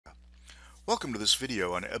Welcome to this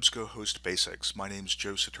video on EBSCOhost Basics. My name is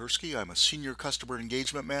Joe Satursky. I'm a Senior Customer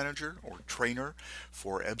Engagement Manager or Trainer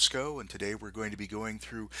for EBSCO, and today we're going to be going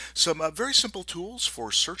through some very simple tools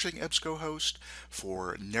for searching EBSCOhost,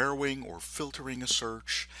 for narrowing or filtering a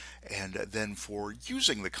search, and then for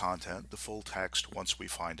using the content, the full text, once we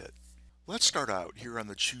find it. Let's start out here on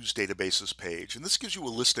the Choose Databases page, and this gives you a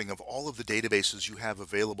listing of all of the databases you have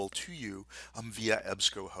available to you via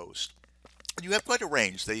EBSCOhost. And you have quite a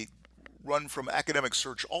range. They run from Academic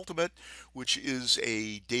Search Ultimate, which is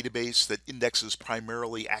a database that indexes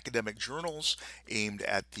primarily academic journals aimed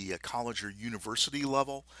at the college or university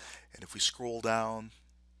level. And if we scroll down,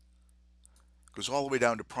 it goes all the way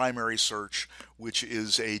down to Primary Search, which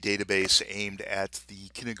is a database aimed at the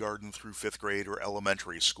kindergarten through fifth grade or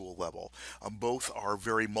elementary school level. Both are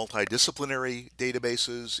very multidisciplinary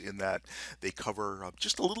databases in that they cover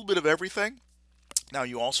just a little bit of everything. Now,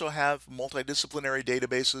 you also have multidisciplinary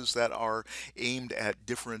databases that are aimed at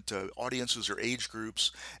different audiences or age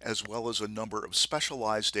groups, as well as a number of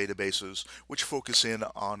specialized databases which focus in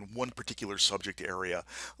on one particular subject area,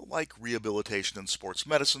 like Rehabilitation and Sports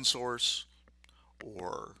Medicine Source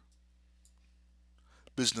or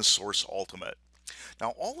Business Source Ultimate.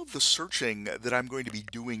 Now, all of the searching that I'm going to be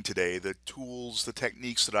doing today, the tools, the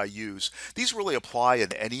techniques that I use, these really apply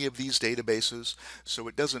in any of these databases, so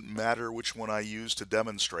it doesn't matter which one I use to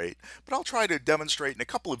demonstrate, but I'll try to demonstrate in a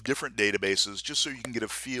couple of different databases just so you can get a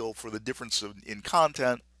feel for the difference in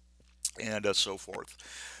content and so forth.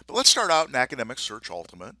 But let's start out in Academic Search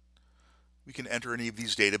Ultimate. We can enter any of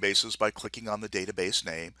these databases by clicking on the database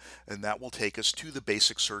name, and that will take us to the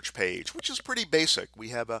basic search page, which is pretty basic. We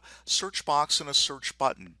have a search box and a search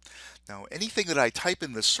button. Now, anything that I type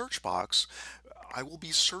in this search box, I will be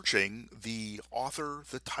searching the author,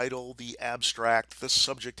 the title, the abstract, the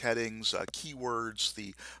subject headings, keywords,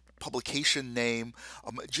 the publication name,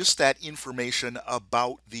 just that information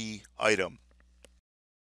about the item.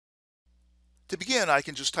 To begin, I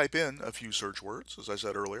can just type in a few search words, as I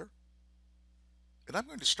said earlier. And I'm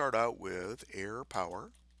going to start out with air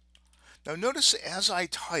power. Now notice as I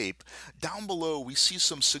type, down below we see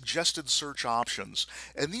some suggested search options,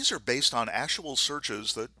 and these are based on actual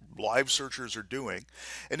searches that live searchers are doing.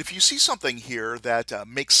 And if you see something here that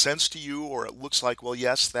makes sense to you, or it looks like, well,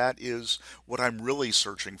 yes, that is what I'm really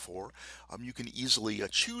searching for, you can easily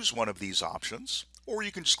choose one of these options, or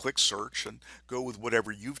you can just click search and go with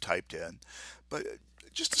whatever you've typed in. But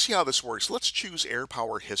just to see how this works, let's choose air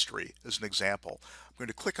power history as an example. I'm going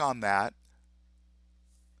to click on that,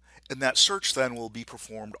 and that search then will be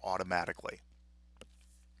performed automatically.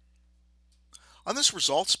 On this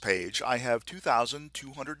results page, I have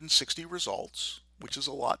 2,260 results, which is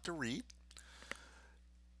a lot to read.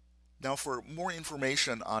 Now, for more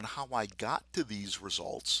information on how I got to these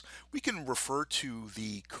results, we can refer to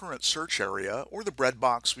the current search area, or the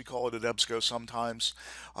breadbox, we call it at EBSCO sometimes.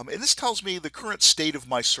 And this tells me the current state of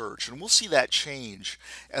my search, and we'll see that change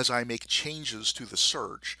as I make changes to the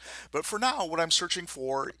search. But for now, what I'm searching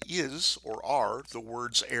for is, or are, the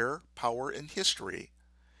words air, power, and history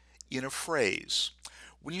in a phrase.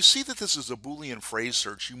 When you see that this is a Boolean phrase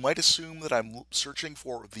search, you might assume that I'm searching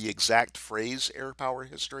for the exact phrase air, power,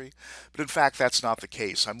 history, but in fact that's not the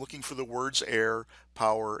case. I'm looking for the words air,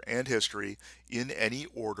 power, and history in any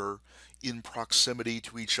order in proximity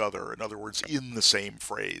to each other. In other words, in the same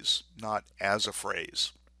phrase, not as a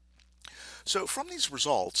phrase. So from these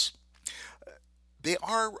results, they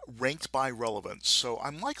are ranked by relevance, so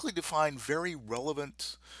I'm likely to find very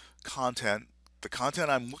relevant content, the content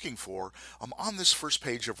I'm looking for, on this first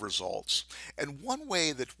page of results. And one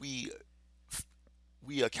way that we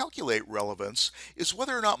calculate relevance is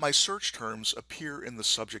whether or not my search terms appear in the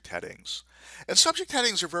subject headings. And subject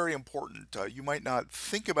headings are very important. You might not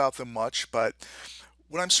think about them much, but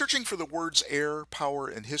when I'm searching for the words air, power,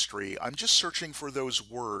 and history, I'm just searching for those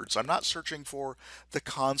words. I'm not searching for the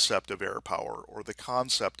concept of air power or the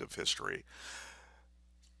concept of history.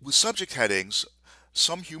 With subject headings,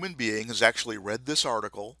 some human being has actually read this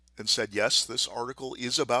article and said, yes, this article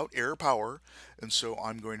is about air power, and so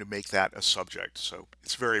I'm going to make that a subject. So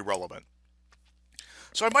it's very relevant.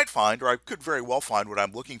 So I might find, or I could very well find what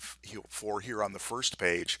I'm looking for here on the first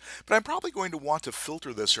page, but I'm probably going to want to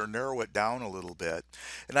filter this or narrow it down a little bit.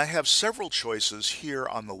 And I have several choices here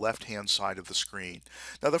on the left-hand side of the screen.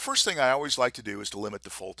 Now, the first thing I always like to do is to limit to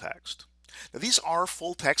full text. Now, these are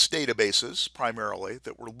full text databases primarily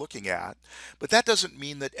that we're looking at, but that doesn't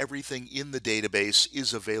mean that everything in the database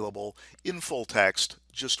is available in full text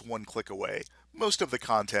just one click away. Most of the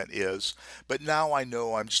content is, but now I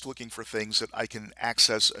know I'm just looking for things that I can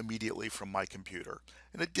access immediately from my computer.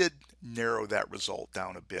 And it did narrow that result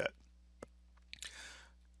down a bit.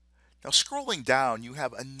 Now, scrolling down, you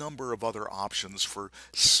have a number of other options for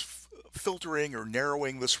filtering or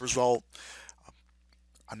narrowing this result.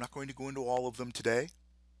 I'm not going to go into all of them today,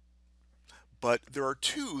 but there are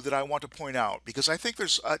two that I want to point out because I think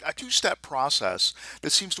there's a two-step process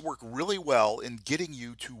that seems to work really well in getting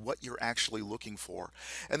you to what you're actually looking for.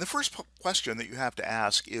 And the first question that you have to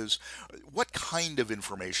ask is, what kind of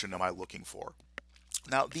information am I looking for?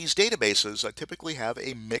 Now, these databases typically have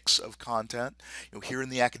a mix of content. Here in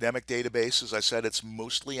the academic database, as I said, it's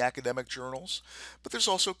mostly academic journals, but there's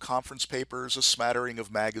also conference papers, a smattering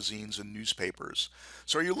of magazines and newspapers.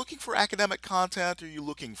 So are you looking for academic content or are you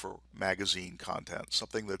looking for magazine content,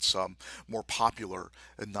 something that's more popular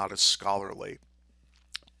and not as scholarly?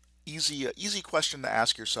 Easy question to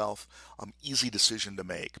ask yourself, easy decision to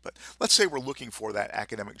make. But let's say we're looking for that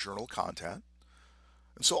academic journal content.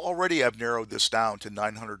 And so already I've narrowed this down to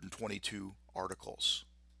 922 articles.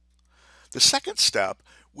 The second step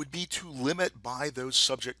would be to limit by those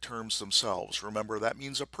subject terms themselves. Remember, that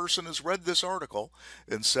means a person has read this article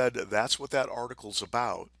and said that's what that article's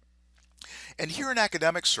about. And here in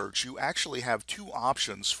academic search, you actually have two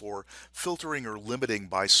options for filtering or limiting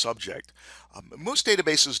by subject. Most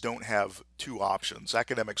databases don't have two options.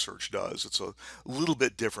 Academic search does. It's a little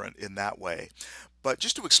bit different in that way. But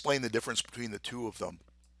just to explain the difference between the two of them,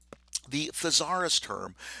 the thesaurus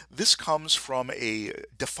term, this comes from a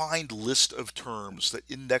defined list of terms that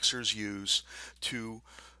indexers use to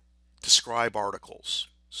describe articles.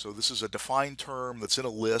 So this is a defined term that's in a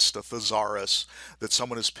list, a thesaurus, that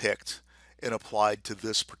someone has picked and applied to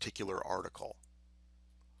this particular article.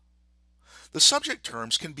 The subject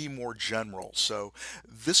terms can be more general, so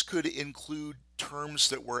this could include terms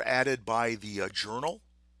that were added by the journal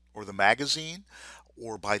or the magazine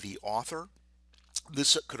or by the author.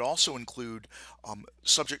 This could also include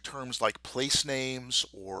subject terms like place names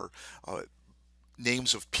or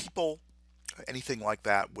names of people. Anything like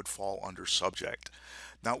that would fall under subject.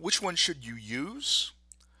 Now, which one should you use?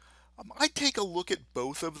 I'd take a look at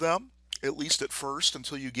both of them, at least at first,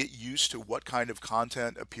 until you get used to what kind of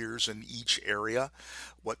content appears in each area,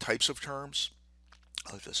 what types of terms.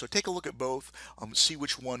 So take a look at both, see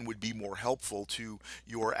which one would be more helpful to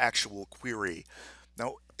your actual query.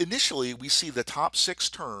 Now, initially, we see the top 6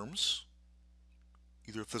 terms,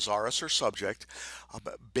 either thesaurus or subject,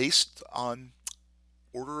 based on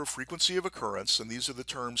order of frequency of occurrence, and these are the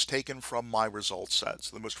terms taken from my result sets,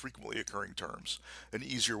 the most frequently occurring terms, an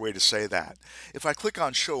easier way to say that. If I click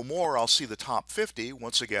on Show More, I'll see the top 50,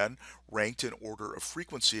 once again, ranked in order of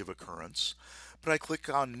frequency of occurrence, but I click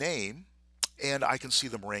on Name, and I can see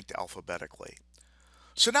them ranked alphabetically.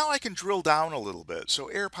 So now I can drill down a little bit. So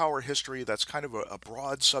air power history, that's kind of a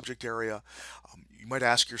broad subject area. You might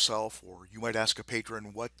ask yourself, or you might ask a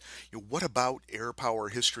patron, what about air power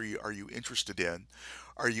history are you interested in?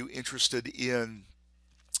 Are you interested in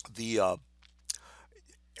the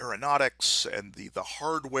aeronautics and the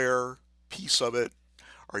hardware piece of it?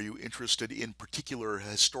 Are you interested in particular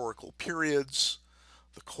historical periods,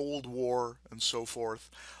 the Cold War, and so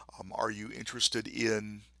forth? Are you interested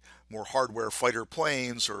in more hardware fighter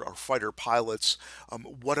planes or fighter pilots?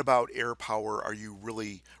 What about air power are you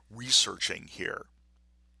really researching here?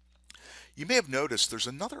 You may have noticed there's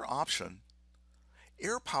another option,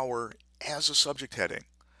 air power as a subject heading.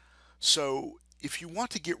 So if you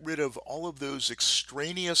want to get rid of all of those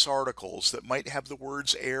extraneous articles that might have the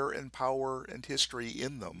words air and power and history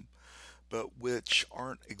in them, but which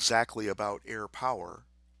aren't exactly about air power,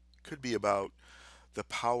 could be about the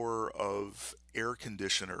power of air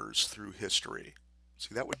conditioners through history.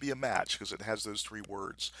 See, that would be a match because it has those 3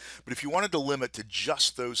 words. But if you wanted to limit to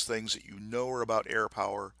just those things that you know are about air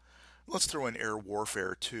power, let's throw in air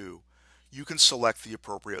warfare too. You can select the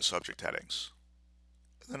appropriate subject headings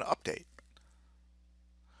and then update.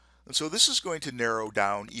 And so this is going to narrow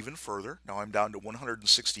down even further. Now I'm down to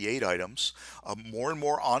 168 items, more and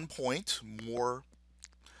more on point, more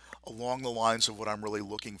along the lines of what I'm really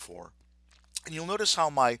looking for. And you'll notice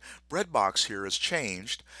how my breadbox here has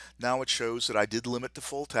changed. Now it shows that I did limit to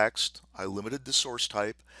full text, I limited to source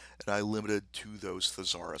type, and I limited to those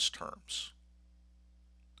thesaurus terms.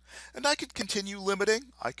 And I could continue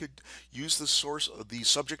limiting. I could use the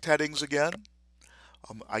subject headings again.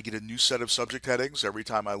 I get a new set of subject headings every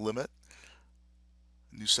time I limit.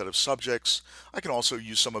 A new set of subjects. I can also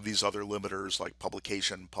use some of these other limiters like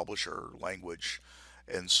publication, publisher, language,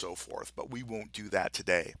 and so forth, but we won't do that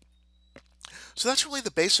today. So that's really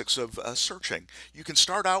the basics of searching. You can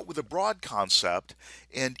start out with a broad concept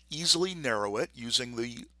and easily narrow it using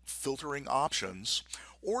the filtering options,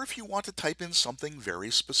 or if you want to type in something very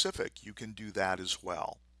specific, you can do that as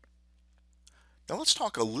well. Now let's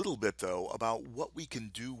talk a little bit though about what we can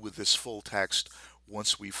do with this full text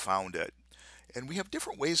once we've found it. And we have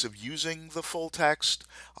different ways of using the full text.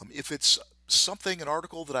 If it's something, an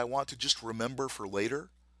article that I want to just remember for later,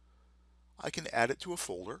 I can add it to a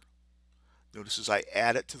folder. Notice as I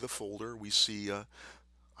add it to the folder, we see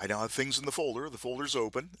I now have things in the folder. The folder's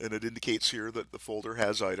open, and it indicates here that the folder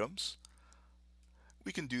has items.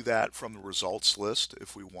 We can do that from the results list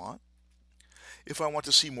if we want. If I want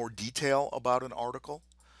to see more detail about an article,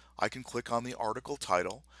 I can click on the article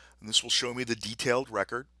title, and this will show me the detailed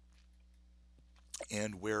record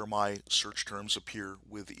and where my search terms appear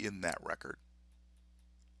within that record.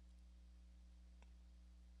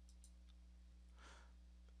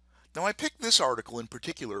 Now I picked this article in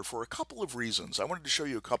particular for a couple of reasons. I wanted to show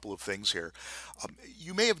you a couple of things here.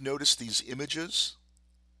 You may have noticed these images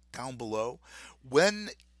down below. When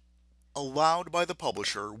allowed by the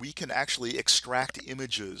publisher, we can actually extract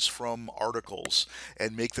images from articles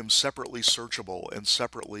and make them separately searchable and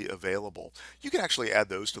separately available. You can actually add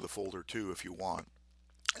those to the folder too if you want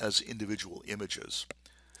as individual images.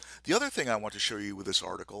 The other thing I want to show you with this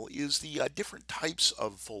article is the different types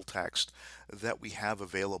of full text that we have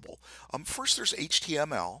available. First, there's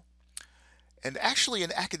HTML. And actually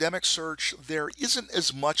in academic search, there isn't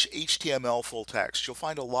as much HTML full text. You'll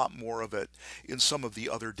find a lot more of it in some of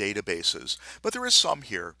the other databases, but there is some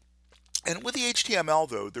here. And with the HTML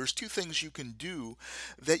though, there's two things you can do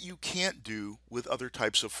that you can't do with other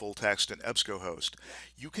types of full text in EBSCOhost.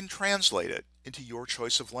 You can translate it into your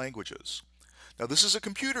choice of languages. Now this is a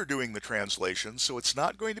computer doing the translation, so it's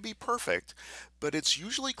not going to be perfect, but it's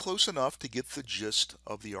usually close enough to get the gist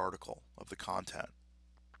of the article, of the content.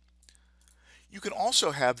 You can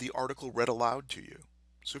also have the article read aloud to you.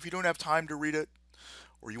 So if you don't have time to read it,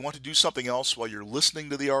 or you want to do something else while you're listening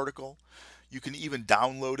to the article, you can even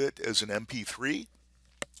download it as an MP3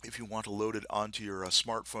 if you want to load it onto your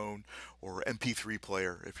smartphone or MP3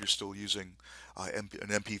 player if you're still using an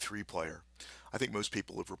MP3 player. I think most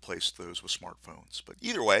people have replaced those with smartphones. But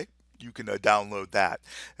either way, you can download that,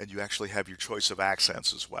 and you actually have your choice of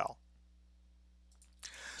accents as well.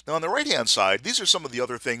 Now on the right hand side, these are some of the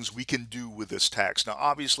other things we can do with this text. Now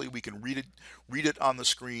obviously we can read it on the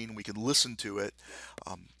screen, we can listen to it.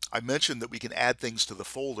 I mentioned that we can add things to the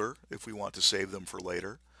folder if we want to save them for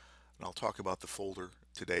later. And I'll talk about the folder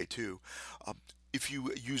today too. If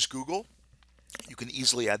you use Google, you can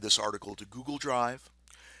easily add this article to Google Drive.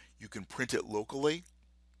 You can print it locally.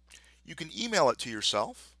 You can email it to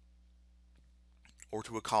yourself or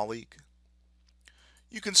to a colleague.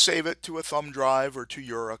 You can save it to a thumb drive or to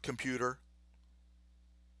your computer.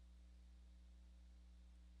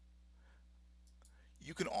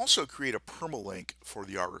 You can also create a permalink for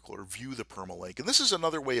the article or view the permalink. And this is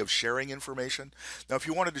another way of sharing information. Now, if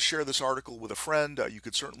you wanted to share this article with a friend, you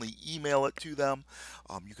could certainly email it to them.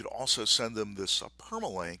 You could also send them this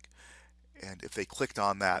permalink. And if they clicked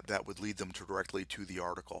on that, that would lead them directly to the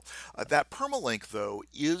article. That permalink, though,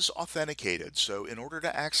 is authenticated. So in order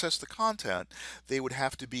to access the content, they would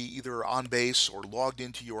have to be either on base or logged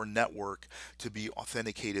into your network to be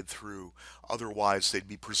authenticated through. Otherwise, they'd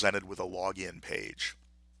be presented with a login page.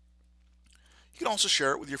 You can also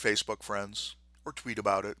share it with your Facebook friends or tweet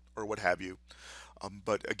about it or what have you.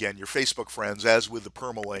 But again, your Facebook friends, as with the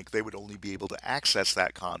permalink, they would only be able to access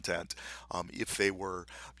that content if they were,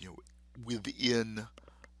 within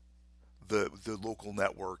the local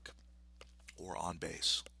network or on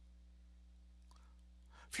base.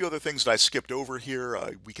 A few other things that I skipped over here.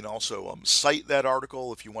 We can also cite that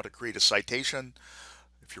article if you want to create a citation.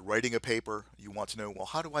 If you're writing a paper, you want to know, well,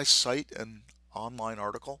 how do I cite an online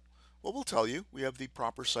article? Well, we'll tell you. We have the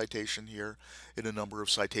proper citation here in a number of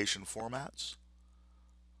citation formats.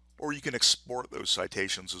 Or you can export those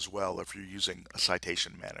citations as well if you're using a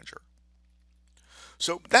citation manager.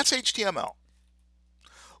 So that's HTML.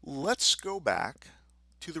 Let's go back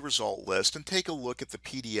to the result list and take a look at the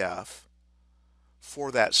PDF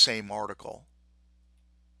for that same article.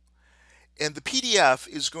 And the PDF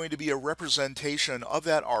is going to be a representation of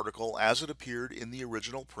that article as it appeared in the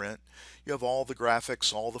original print. You have all the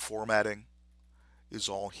graphics, all the formatting is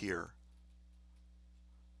all here.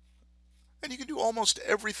 And you can do almost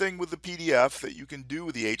everything with the PDF that you can do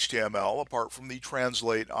with the HTML apart from the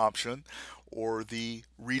translate option or the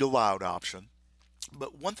read aloud option.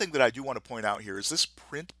 But one thing that I do want to point out here is this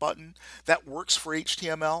print button that works for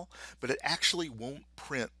HTML, but it actually won't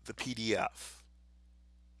print the PDF.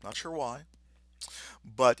 Not sure why.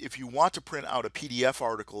 But if you want to print out a PDF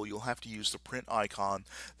article, you'll have to use the print icon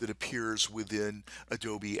that appears within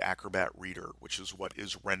Adobe Acrobat Reader, which is what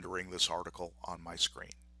is rendering this article on my screen.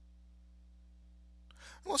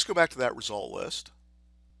 Let's go back to that result list.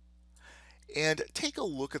 and take a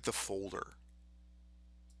look at the folder.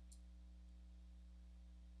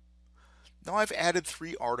 Now I've added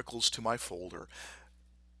 3 articles to my folder.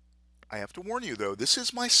 I have to warn you though, this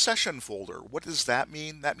is my session folder. What does that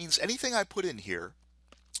mean? That means anything I put in here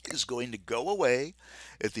is going to go away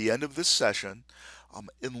at the end of this session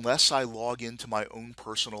unless I log into my own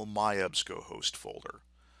personal EBSCOhost folder.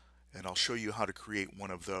 And I'll show you how to create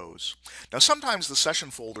one of those. Now sometimes the session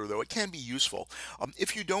folder though, it can be useful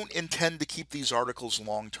if you don't intend to keep these articles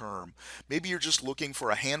long term. Maybe you're just looking for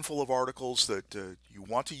a handful of articles that you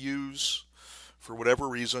want to use for whatever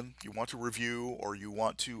reason, you want to review or you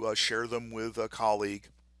want to share them with a colleague.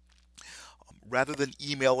 Rather than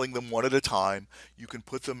emailing them one at a time, you can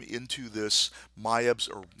put them into this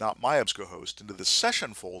or not EBSCOhost, into the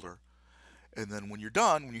session folder. And then when you're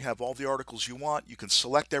done, when you have all the articles you want, you can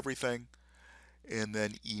select everything and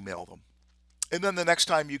then email them. And then the next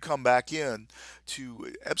time you come back in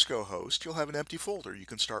to EBSCOhost, you'll have an empty folder. You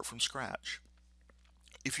can start from scratch.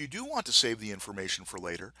 If you do want to save the information for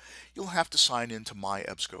later, you'll have to sign in to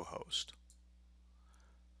EBSCOhost.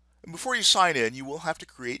 And before you sign in, you will have to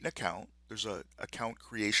create an account. There's an account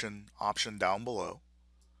creation option down below.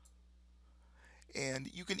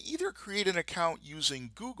 And you can either create an account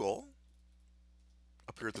using Google,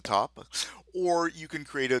 up here at the top, or you can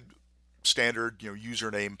create a standard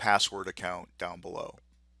username password account down below.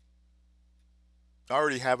 I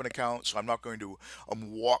already have an account, so I'm not going to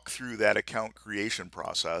walk through that account creation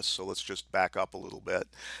process. So let's just back up a little bit,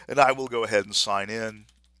 and I will go ahead and sign in.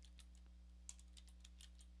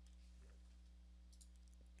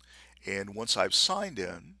 And once I've signed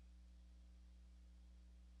in,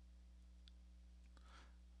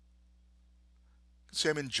 say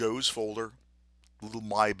I'm in Joe's folder, little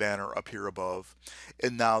My banner up here above,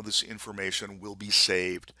 and now this information will be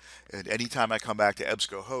saved. And anytime I come back to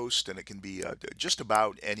EBSCOhost, and it can be just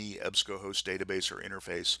about any EBSCOhost database or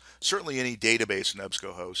interface, certainly any database in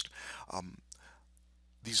EBSCOhost,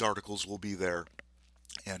 these articles will be there,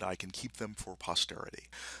 and I can keep them for posterity.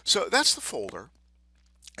 So that's the folder,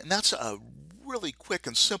 and that's a really quick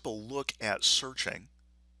and simple look at searching.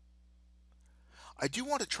 I do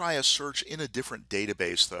want to try a search in a different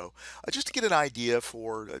database though, just to get an idea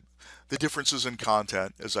for the differences in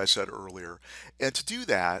content, as I said earlier. And to do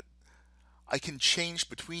that, I can change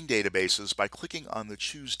between databases by clicking on the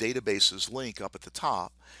Choose Databases link up at the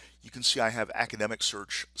top. You can see I have Academic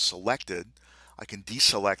Search selected. I can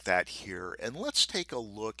deselect that here, and let's take a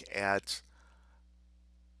look at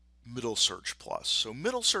Middle Search Plus. So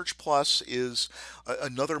Middle Search Plus is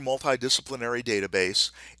another multidisciplinary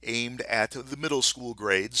database aimed at the middle school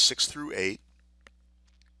grades 6 through 8.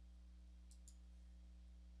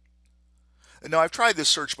 And now I've tried this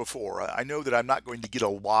search before. I know that I'm not going to get a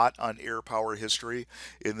lot on air power history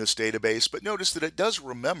in this database, but notice that it does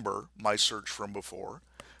remember my search from before,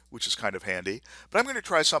 which is kind of handy. But I'm going to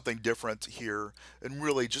try something different here, and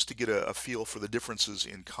really just to get a feel for the differences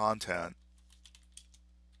in content.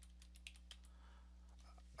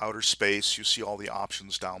 Outer space, you see all the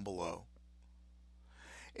options down below.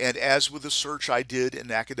 And as with the search I did in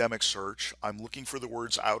academic search, I'm looking for the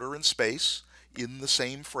words outer and space in the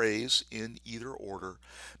same phrase in either order.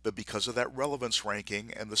 But because of that relevance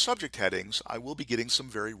ranking and the subject headings, I will be getting some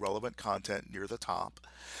very relevant content near the top.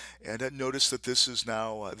 And notice that this is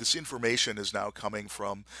now, this information is now coming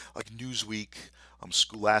from like Newsweek,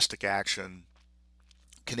 Scholastic Action,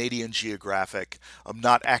 Canadian Geographic,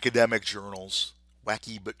 not academic journals.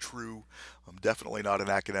 Wacky but true. Definitely not an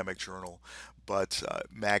academic journal, but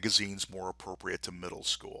magazines more appropriate to middle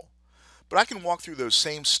school. But I can walk through those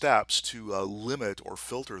same steps to limit or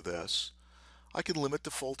filter this. I can limit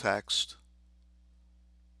to full text.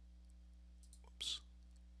 Oops.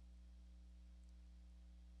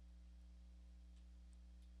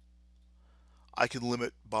 I can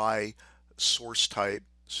limit by source type.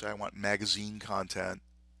 Say I want magazine content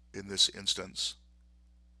in this instance.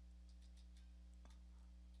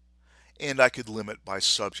 And I could limit by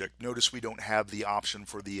subject. Notice we don't have the option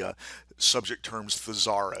for the subject terms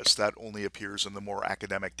thesaurus. That only appears in the more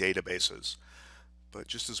academic databases. But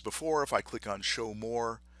just as before, if I click on Show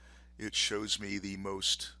More, it shows me the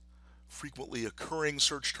most frequently occurring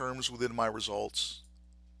search terms within my results.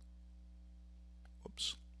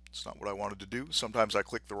 Whoops, it's not what I wanted to do. Sometimes I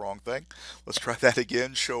click the wrong thing. Let's try that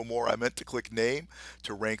again. Show More, I meant to click Name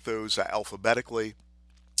to rank those alphabetically.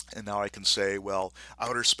 And now I can say, well,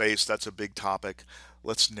 outer space, that's a big topic.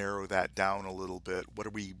 Let's narrow that down a little bit. What are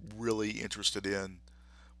we really interested in?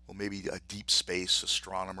 Well, maybe a deep space,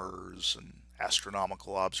 astronomers and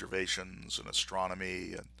astronomical observations and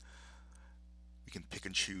astronomy. And we can pick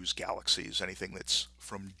and choose galaxies, anything that's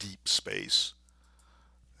from deep space.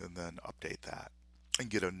 and then update that and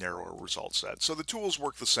get a narrower result set. So the tools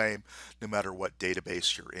work the same no matter what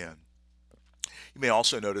database you're in. You may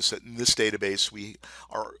also notice that in this database we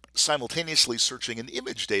are simultaneously searching an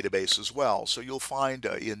image database as well. So you'll find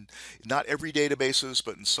in not every databases,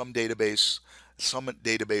 but in some databases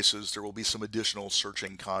there will be some additional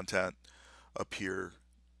searching content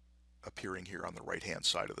appearing here on the right hand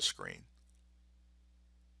side of the screen.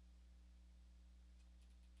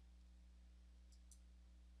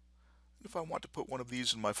 If I want to put one of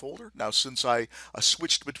these in my folder, now since I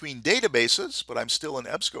switched between databases, but I'm still in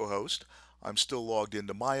EBSCOhost, I'm still logged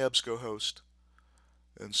into my EBSCOhost,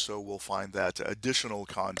 and so we'll find that additional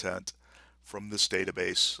content from this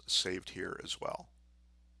database saved here as well.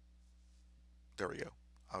 There we go,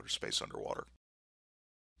 outer space underwater.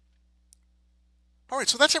 Alright,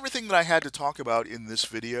 so that's everything that I had to talk about in this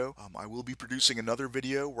video. I will be producing another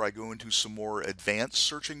video where I go into some more advanced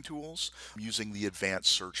searching tools using the advanced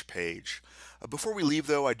search page. Before we leave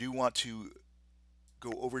though, I do want to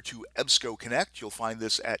go over to EBSCO Connect. You'll find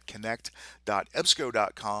this at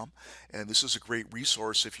connect.ebsco.com, and this is a great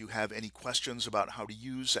resource if you have any questions about how to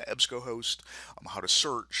use EBSCOhost, how to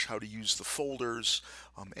search, how to use the folders.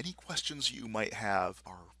 Any questions you might have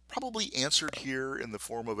are probably answered here in the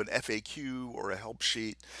form of an FAQ or a help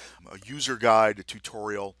sheet, a user guide, a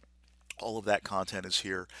tutorial. All of that content is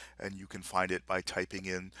here, and you can find it by typing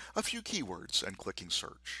in a few keywords and clicking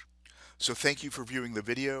search. So thank you for viewing the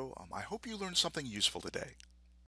video. I hope you learned something useful today.